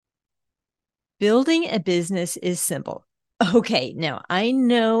Building a business is simple. Okay, now I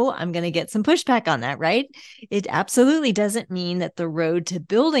know I'm going to get some pushback on that, right? It absolutely doesn't mean that the road to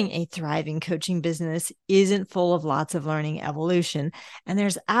building a thriving coaching business isn't full of lots of learning evolution. And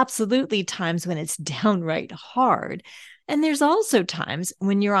there's absolutely times when it's downright hard. And there's also times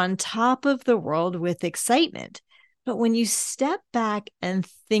when you're on top of the world with excitement. But when you step back and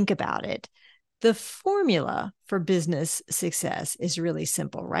think about it, the formula for business success is really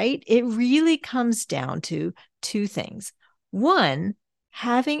simple, right? It really comes down to two things. One,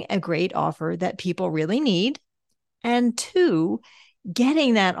 having a great offer that people really need. And two,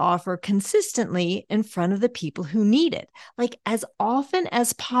 getting that offer consistently in front of the people who need it, like as often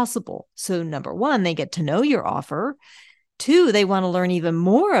as possible. So, number one, they get to know your offer. Two, they want to learn even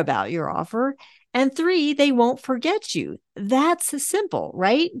more about your offer. And three, they won't forget you. That's simple,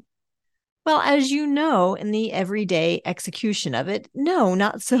 right? Well, as you know, in the everyday execution of it, no,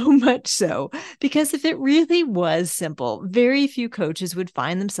 not so much so. Because if it really was simple, very few coaches would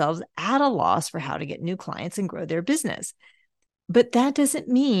find themselves at a loss for how to get new clients and grow their business. But that doesn't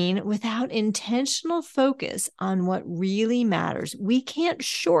mean without intentional focus on what really matters, we can't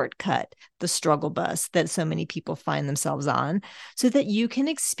shortcut the struggle bus that so many people find themselves on so that you can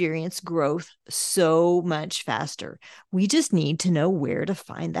experience growth so much faster. We just need to know where to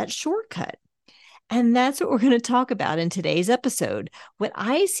find that shortcut. And that's what we're going to talk about in today's episode. What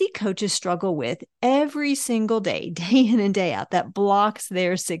I see coaches struggle with every single day, day in and day out, that blocks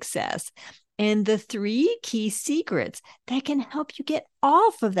their success. And the three key secrets that can help you get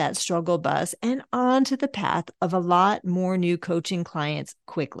off of that struggle bus and onto the path of a lot more new coaching clients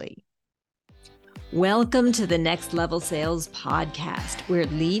quickly. Welcome to the Next Level Sales podcast, where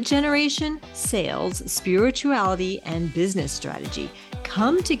lead generation, sales, spirituality, and business strategy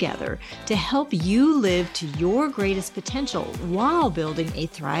come together to help you live to your greatest potential while building a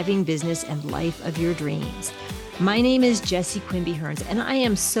thriving business and life of your dreams. My name is Jessie Quimby Hearns, and I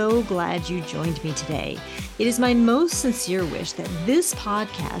am so glad you joined me today. It is my most sincere wish that this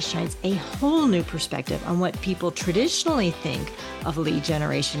podcast shines a whole new perspective on what people traditionally think of lead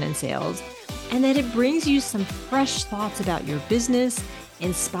generation and sales, and that it brings you some fresh thoughts about your business,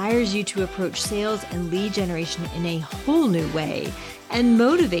 inspires you to approach sales and lead generation in a whole new way, and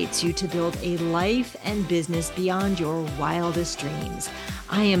motivates you to build a life and business beyond your wildest dreams.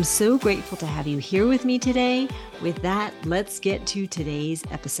 I am so grateful to have you here with me today. With that, let's get to today's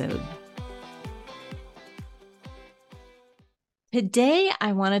episode. Today,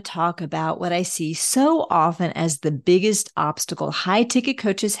 I want to talk about what I see so often as the biggest obstacle high-ticket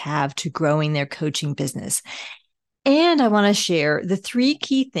coaches have to growing their coaching business. And I want to share the three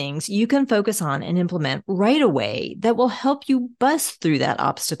key things you can focus on and implement right away that will help you bust through that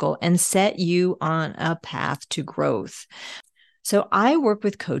obstacle and set you on a path to growth. So I work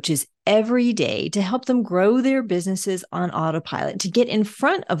with coaches every day to help them grow their businesses on autopilot, to get in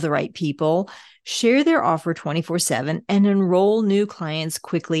front of the right people, share their offer 24/7, and enroll new clients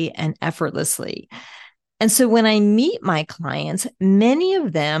quickly and effortlessly. And so when I meet my clients, many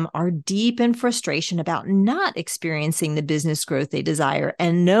of them are deep in frustration about not experiencing the business growth they desire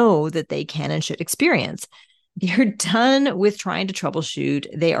and know that they can and should experience. They're done with trying to troubleshoot.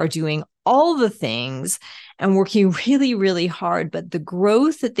 They are doing all the things and working really, really hard, but the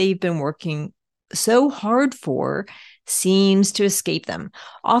growth that they've been working so hard for seems to escape them.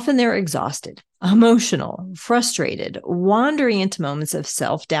 Often they're exhausted, emotional, frustrated, wandering into moments of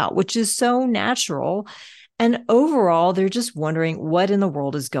self-doubt, which is so natural. And overall, they're just wondering what in the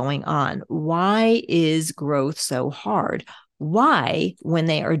world is going on. Why is growth so hard? Why, when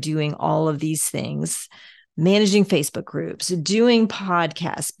they are doing all of these things, managing Facebook groups, doing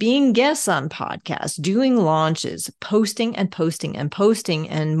podcasts, being guests on podcasts, doing launches, posting and posting and posting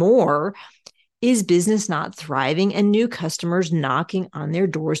and more, is business not thriving and new customers knocking on their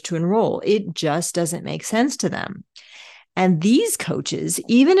doors to enroll? It just doesn't make sense to them. And these coaches,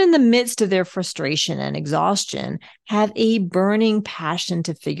 even in the midst of their frustration and exhaustion, have a burning passion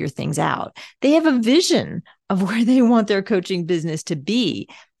to figure things out. They have a vision of where they want their coaching business to be,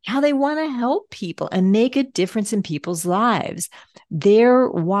 how they want to help people and make a difference in people's lives. Their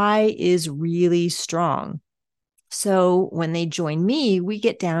why is really strong. So when they join me, we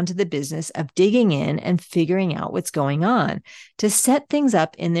get down to the business of digging in and figuring out what's going on to set things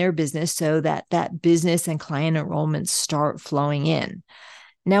up in their business so that that business and client enrollments start flowing in.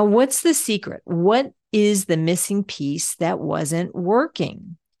 Now, what's the secret? What is the missing piece that wasn't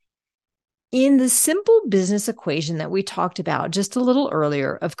working? In the simple business equation that we talked about just a little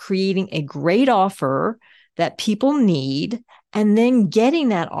earlier of creating a great offer that people need, and then getting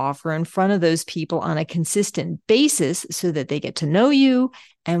that offer in front of those people on a consistent basis so that they get to know you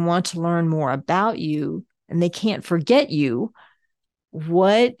and want to learn more about you and they can't forget you,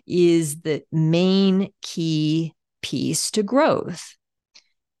 what is the main key piece to growth?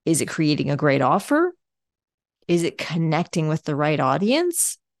 Is it creating a great offer? Is it connecting with the right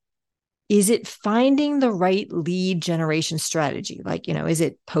audience? Is it finding the right lead generation strategy? Like, is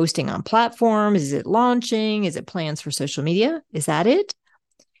it posting on platforms? Is it launching? Is it plans for social media? Is that it?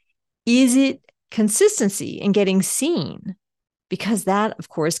 Is it consistency in getting seen? Because that, of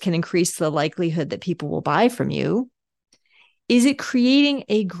course, can increase the likelihood that people will buy from you. Is it creating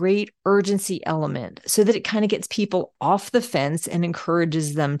a great urgency element so that it kind of gets people off the fence and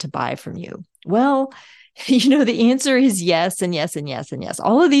encourages them to buy from you? Well, the answer is yes, and yes, and yes, and yes.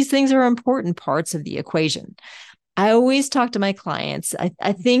 All of these things are important parts of the equation. I always talk to my clients.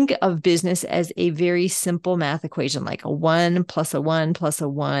 I think of business as a very simple math equation, like a 1 plus a 1 plus a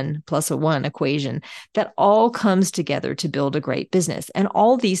 1 plus a 1 equation that all comes together to build a great business. And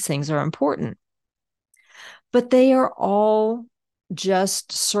all these things are important, but they are all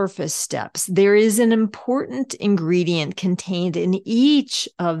just surface steps. There is an important ingredient contained in each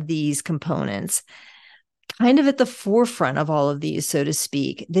of these components, kind of at the forefront of all of these, so to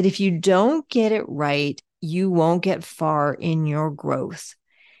speak, that if you don't get it right, you won't get far in your growth.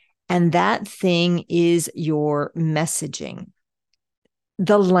 And that thing is your messaging.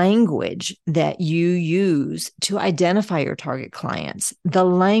 The language that you use to identify your target clients, the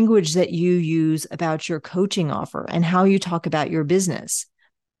language that you use about your coaching offer and how you talk about your business.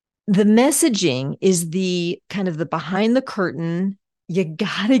 The messaging is the kind of the behind the curtain. You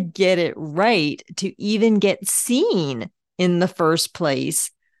got to get it right to even get seen in the first place.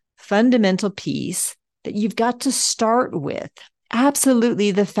 Fundamental piece that you've got to start with. Absolutely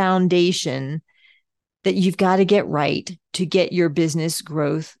the foundation that you've got to get right to get your business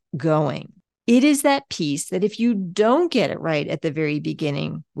growth going. It is that piece that if you don't get it right at the very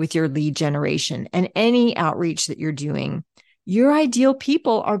beginning with your lead generation and any outreach that you're doing, your ideal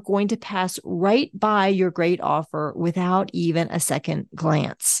people are going to pass right by your great offer without even a second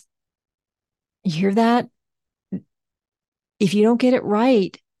glance. You hear that? If you don't get it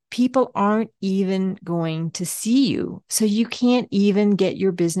right, people aren't even going to see you. So you can't even get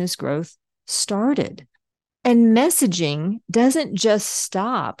your business growth started. And messaging doesn't just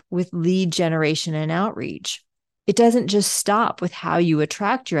stop with lead generation and outreach. It doesn't just stop with how you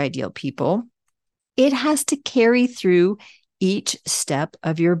attract your ideal people. It has to carry through each step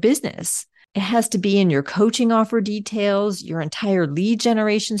of your business. It has to be in your coaching offer details, your entire lead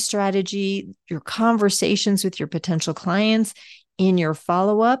generation strategy, your conversations with your potential clients, in your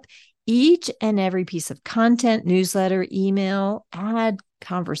follow-up, each and every piece of content, newsletter, email, ad,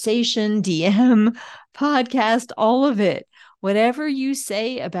 conversation, DM, podcast, all of it. Whatever you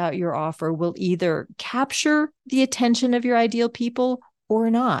say about your offer will either capture the attention of your ideal people or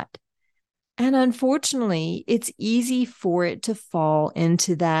not. And unfortunately, it's easy for it to fall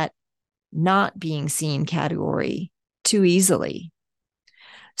into that not being seen category too easily.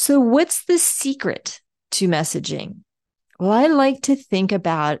 So what's the secret to messaging? Well, I like to think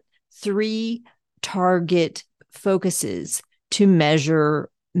about 3 target focuses to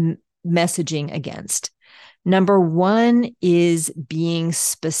measure messaging against. Number 1 is being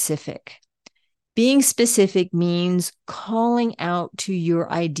specific. Being specific means calling out to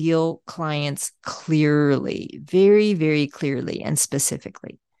your ideal clients clearly, very, very clearly and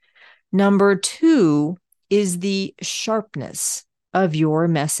specifically. Number 2 is the sharpness of your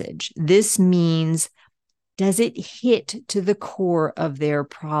message. This means, does it hit to the core of their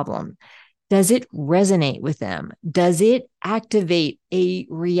problem? Does it resonate with them? Does it activate a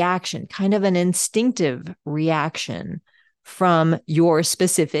reaction, kind of an instinctive reaction from your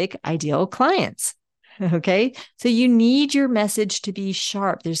specific ideal clients? Okay, so you need your message to be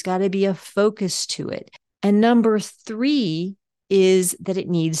sharp. There's got to be a focus to it. And number 3 is that it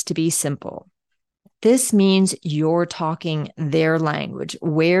needs to be simple. This means you're talking their language,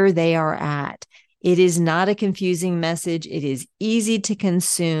 where they are at. It is not a confusing message. It is easy to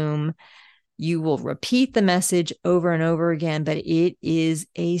consume. You will repeat the message over and over again, but it is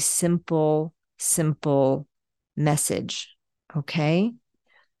a simple, simple message. Okay.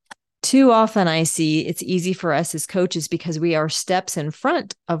 Too often I see it's easy for us as coaches because we are steps in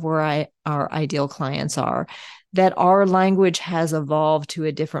front of where our ideal clients are, that our language has evolved to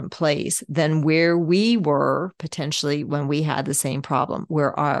a different place than where we were potentially when we had the same problem,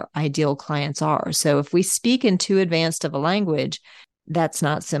 where our ideal clients are. So if we speak in too advanced of a language, that's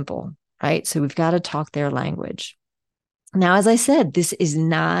not simple, right? So we've got to talk their language. Now, as I said, this is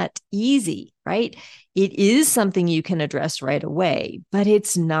not easy, right? It is something you can address right away, but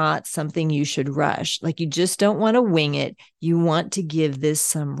it's not something you should rush. Like, you just don't want to wing it. You want to give this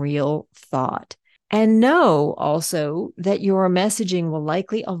some real thought. And know also that your messaging will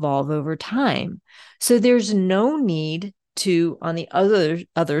likely evolve over time. So there's no need to, on the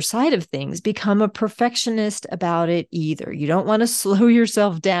other side of things, become a perfectionist about it either. You don't want to slow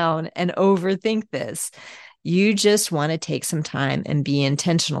yourself down and overthink this. You just want to take some time and be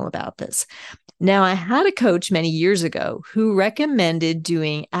intentional about this. Now, I had a coach many years ago who recommended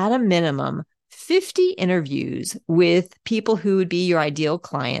doing, at a minimum, 50 interviews with people who would be your ideal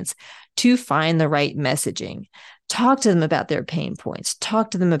clients to find the right messaging. Talk to them about their pain points,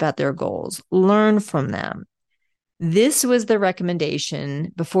 talk to them about their goals, learn from them. This was the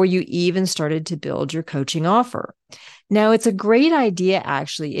recommendation before you even started to build your coaching offer. Now, it's a great idea,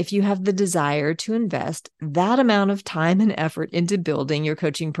 actually, if you have the desire to invest that amount of time and effort into building your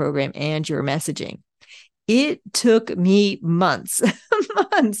coaching program and your messaging. It took me months,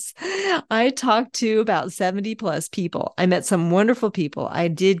 months. I talked to about 70 plus people. I met some wonderful people. I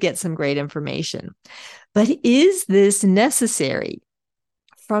did get some great information. But is this necessary?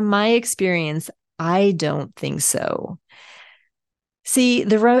 From my experience, I don't think so. See,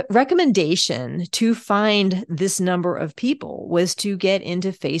 the recommendation to find this number of people was to get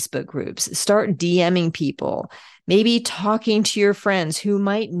into Facebook groups, start DMing people, maybe talking to your friends who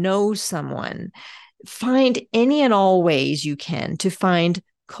might know someone. Find any and all ways you can to find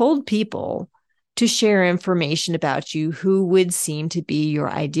cold people to share information about you who would seem to be your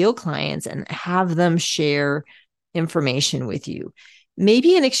ideal clients and have them share information with you.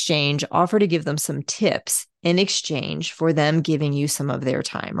 Maybe in exchange, offer to give them some tips in exchange for them giving you some of their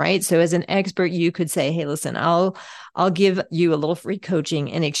time, right? So as an expert, you could say, hey, listen, I'll give you a little free coaching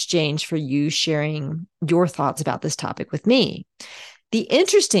in exchange for you sharing your thoughts about this topic with me. The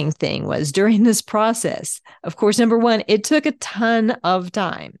interesting thing was, during this process, of course, number one, it took a ton of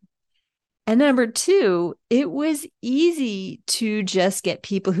time. And number two, it was easy to just get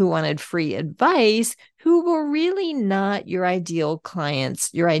people who wanted free advice who were really not your ideal clients,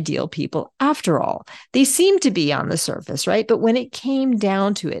 your ideal people after all. They seemed to be on the surface, right? But when it came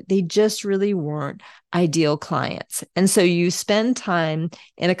down to it, they just really weren't ideal clients. And so you spend time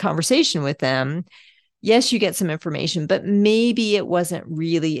in a conversation with them. Yes, you get some information, but maybe it wasn't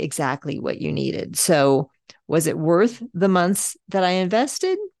really exactly what you needed. So was it worth the months that I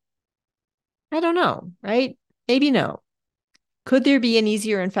invested? I don't know, right? Maybe no. Could there be an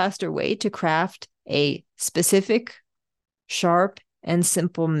easier and faster way to craft a specific, sharp, and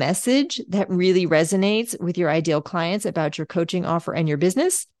simple message that really resonates with your ideal clients about your coaching offer and your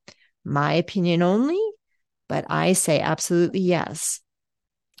business? My opinion only, but I say absolutely yes.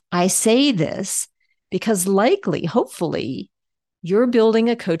 I say this because likely, hopefully, you're building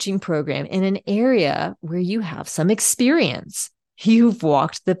a coaching program in an area where you have some experience. You've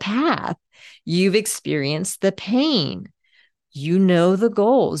walked the path. You've experienced the pain. You know the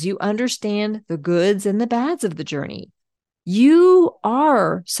goals. You understand the goods and the bads of the journey. You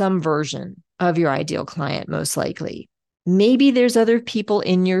are some version of your ideal client, most likely. Maybe there's other people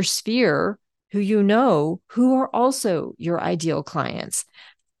in your sphere who you know who are also your ideal clients.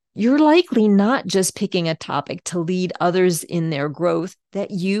 You're likely not just picking a topic to lead others in their growth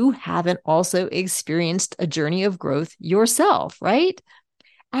that you haven't also experienced a journey of growth yourself, right?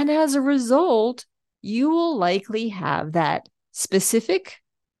 And as a result, you will likely have that specific,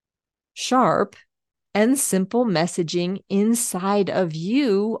 sharp, and simple messaging inside of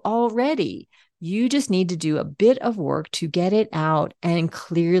you already. You just need to do a bit of work to get it out and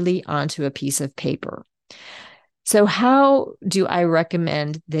clearly onto a piece of paper. So how do I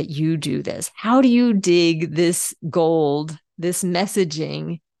recommend that you do this? How do you dig this gold, this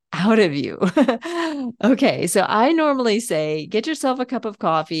messaging out of you? Okay, so I normally say, get yourself a cup of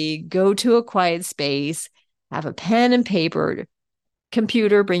coffee, go to a quiet space, have a pen and paper,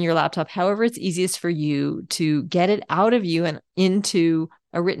 computer, bring your laptop, however it's easiest for you to get it out of you and into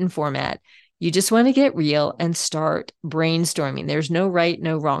a written format. You just want to get real and start brainstorming. There's no right,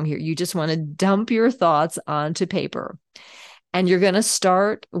 no wrong here. You just want to dump your thoughts onto paper. And you're going to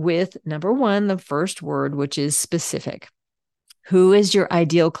start with number one, the first word, which is specific. Who is your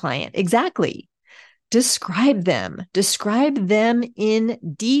ideal client? Exactly. Describe them. Describe them in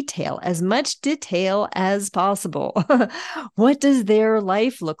detail, as much detail as possible. What does their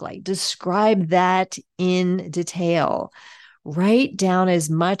life look like? Describe that in detail. Write down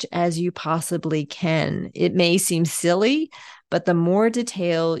as much as you possibly can. It may seem silly, but the more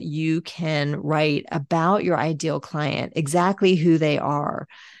detail you can write about your ideal client, exactly who they are,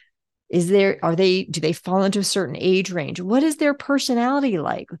 Do they fall into a certain age range? What is their personality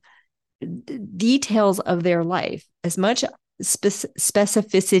like? Details of their life, as much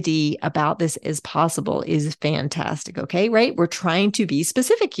specificity about this as possible is fantastic. Okay, right? We're trying to be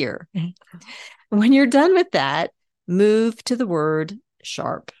specific here. When you're done with that, move to the word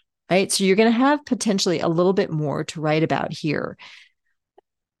sharp, right? So you're going to have potentially a little bit more to write about here.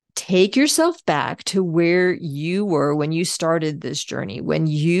 Take yourself back to where you were when you started this journey, when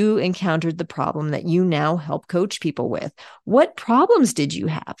you encountered the problem that you now help coach people with. What problems did you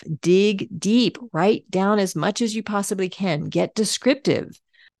have? Dig deep, write down as much as you possibly can, get descriptive,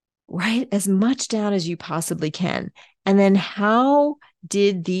 write as much down as you possibly can. And then how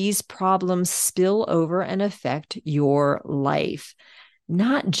did these problems spill over and affect your life?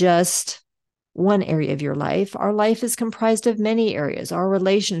 Not just one area of your life. Our life is comprised of many areas, our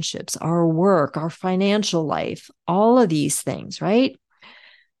relationships, our work, our financial life, all of these things, right?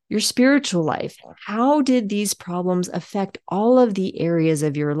 Your spiritual life. How did these problems affect all of the areas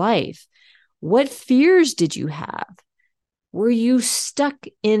of your life? What fears did you have? Were you stuck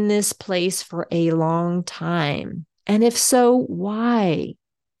in this place for a long time? And if so, why?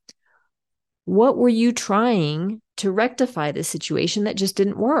 What were you trying to rectify the situation that just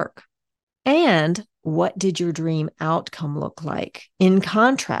didn't work? And what did your dream outcome look like in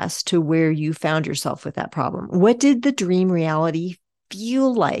contrast to where you found yourself with that problem? What did the dream reality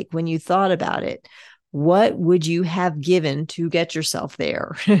feel like when you thought about it? What would you have given to get yourself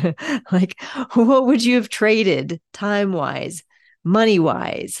there? Like, what would you have traded time-wise,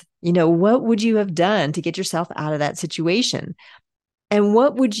 money-wise? What would you have done to get yourself out of that situation? And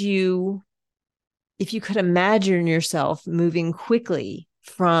what would you, if you could imagine yourself moving quickly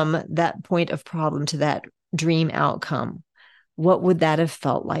from that point of problem to that dream outcome, what would that have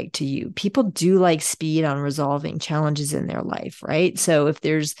felt like to you? People do like speed on resolving challenges in their life, right? So if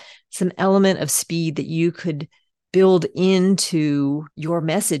there's some element of speed that you could build into your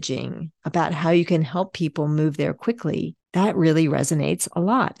messaging about how you can help people move there quickly, that really resonates a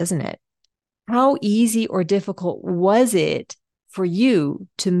lot, doesn't it? How easy or difficult was it for you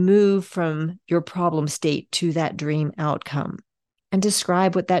to move from your problem state to that dream outcome? And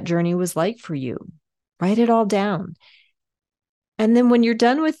describe what that journey was like for you. Write it all down. And then when you're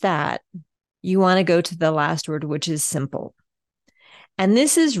done with that, you want to go to the last word, which is simple. And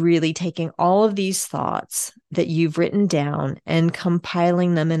this is really taking all of these thoughts that you've written down and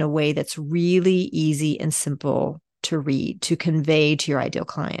compiling them in a way that's really easy and simple to read, to convey to your ideal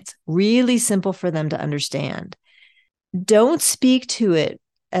clients. Really simple for them to understand. Don't speak to it,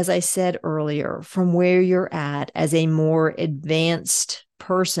 as I said earlier, from where you're at as a more advanced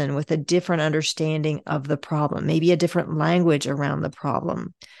person with a different understanding of the problem, maybe a different language around the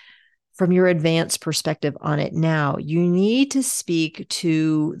problem. From your advanced perspective on it now, you need to speak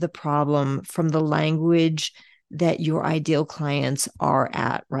to the problem from the language that your ideal clients are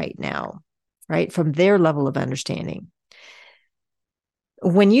at right now, right? From their level of understanding.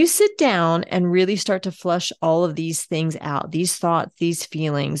 When you sit down and really start to flush all of these things out, these thoughts, these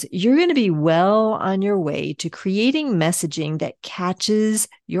feelings, you're going to be well on your way to creating messaging that catches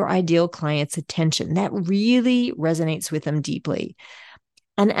your ideal client's attention, that really resonates with them deeply.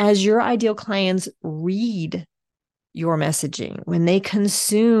 And as your ideal clients read your messaging, when they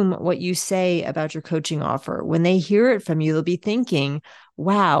consume what you say about your coaching offer, when they hear it from you, they'll be thinking,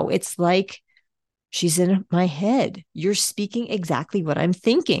 wow, it's like she's in my head. You're speaking exactly what I'm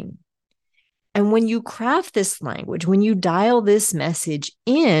thinking. And when you craft this language, when you dial this message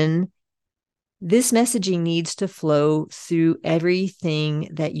in, this messaging needs to flow through everything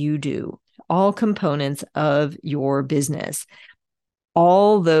that you do, all components of your business,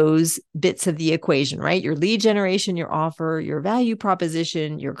 all those bits of the equation, right? Your lead generation, your offer, your value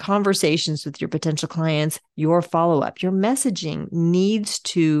proposition, your conversations with your potential clients, your follow-up, your messaging needs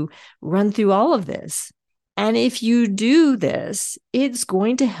to run through all of this. And if you do this, it's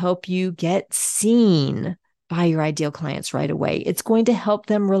going to help you get seen by your ideal clients right away. It's going to help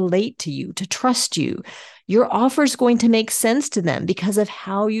them relate to you, to trust you. Your offer is going to make sense to them because of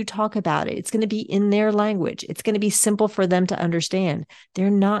how you talk about it. It's going to be in their language. It's going to be simple for them to understand. They're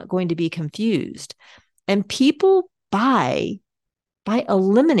not going to be confused. And people buy by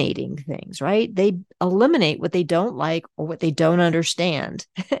eliminating things, right? They eliminate what they don't like or what they don't understand.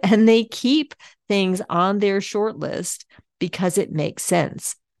 And they keep things on their short list because it makes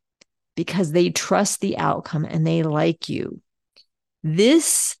sense, because they trust the outcome and they like you.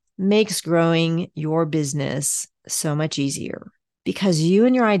 This makes growing your business so much easier. because you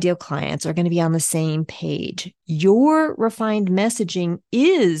and your ideal clients are going to be on the same page. Your refined messaging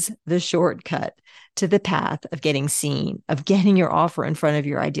is the shortcut to the path of getting seen, of getting your offer in front of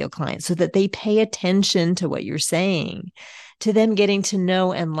your ideal client so that they pay attention to what you're saying, to them getting to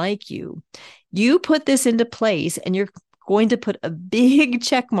know and like you. You put this into place and you're going to put a big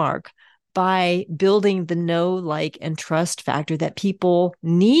check mark by building the know, like, and trust factor that people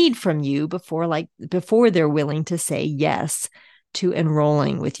need from you before they're willing to say yes to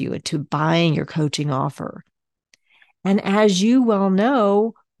enrolling with you and to buying your coaching offer. And as you well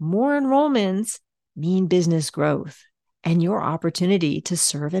know, more enrollments mean business growth and your opportunity to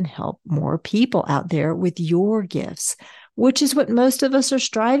serve and help more people out there with your gifts, which is what most of us are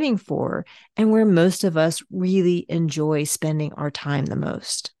striving for and where most of us really enjoy spending our time the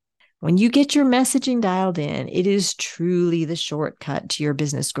most. When you get your messaging dialed in, it is truly the shortcut to your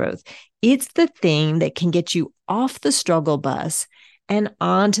business growth. It's the thing that can get you off the struggle bus and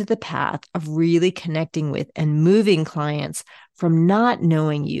onto the path of really connecting with and moving clients from not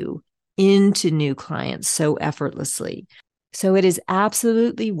knowing you into new clients so effortlessly. So it is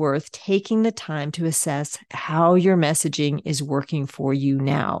absolutely worth taking the time to assess how your messaging is working for you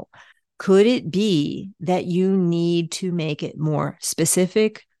now. Could it be that you need to make it more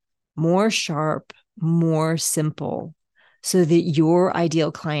specific, more sharp, more simple, so that your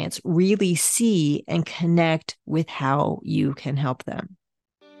ideal clients really see and connect with how you can help them?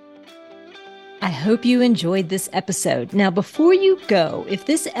 I hope you enjoyed this episode. Now, before you go, if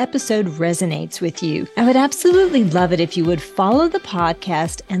this episode resonates with you, I would absolutely love it if you would follow the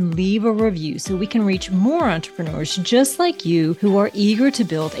podcast and leave a review so we can reach more entrepreneurs just like you who are eager to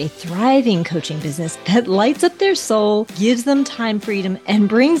build a thriving coaching business that lights up their soul, gives them time freedom, and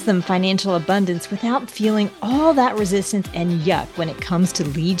brings them financial abundance without feeling all that resistance and yuck when it comes to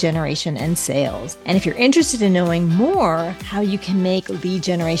lead generation and sales. And if you're interested in knowing more how you can make lead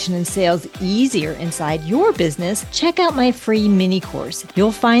generation and sales easier inside your business, check out my free mini course.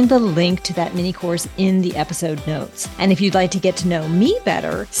 You'll find the link to that mini course in the episode notes. And if you'd like to get to know me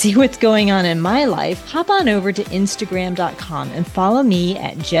better, see what's going on in my life, hop on over to Instagram.com and follow me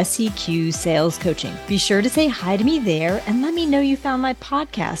at Jessie Q Sales Coaching. Be sure to say hi to me there and let me know you found my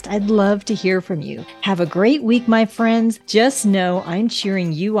podcast. I'd love to hear from you. Have a great week, my friends. Just know I'm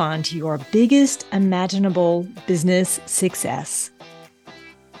cheering you on to your biggest imaginable business success.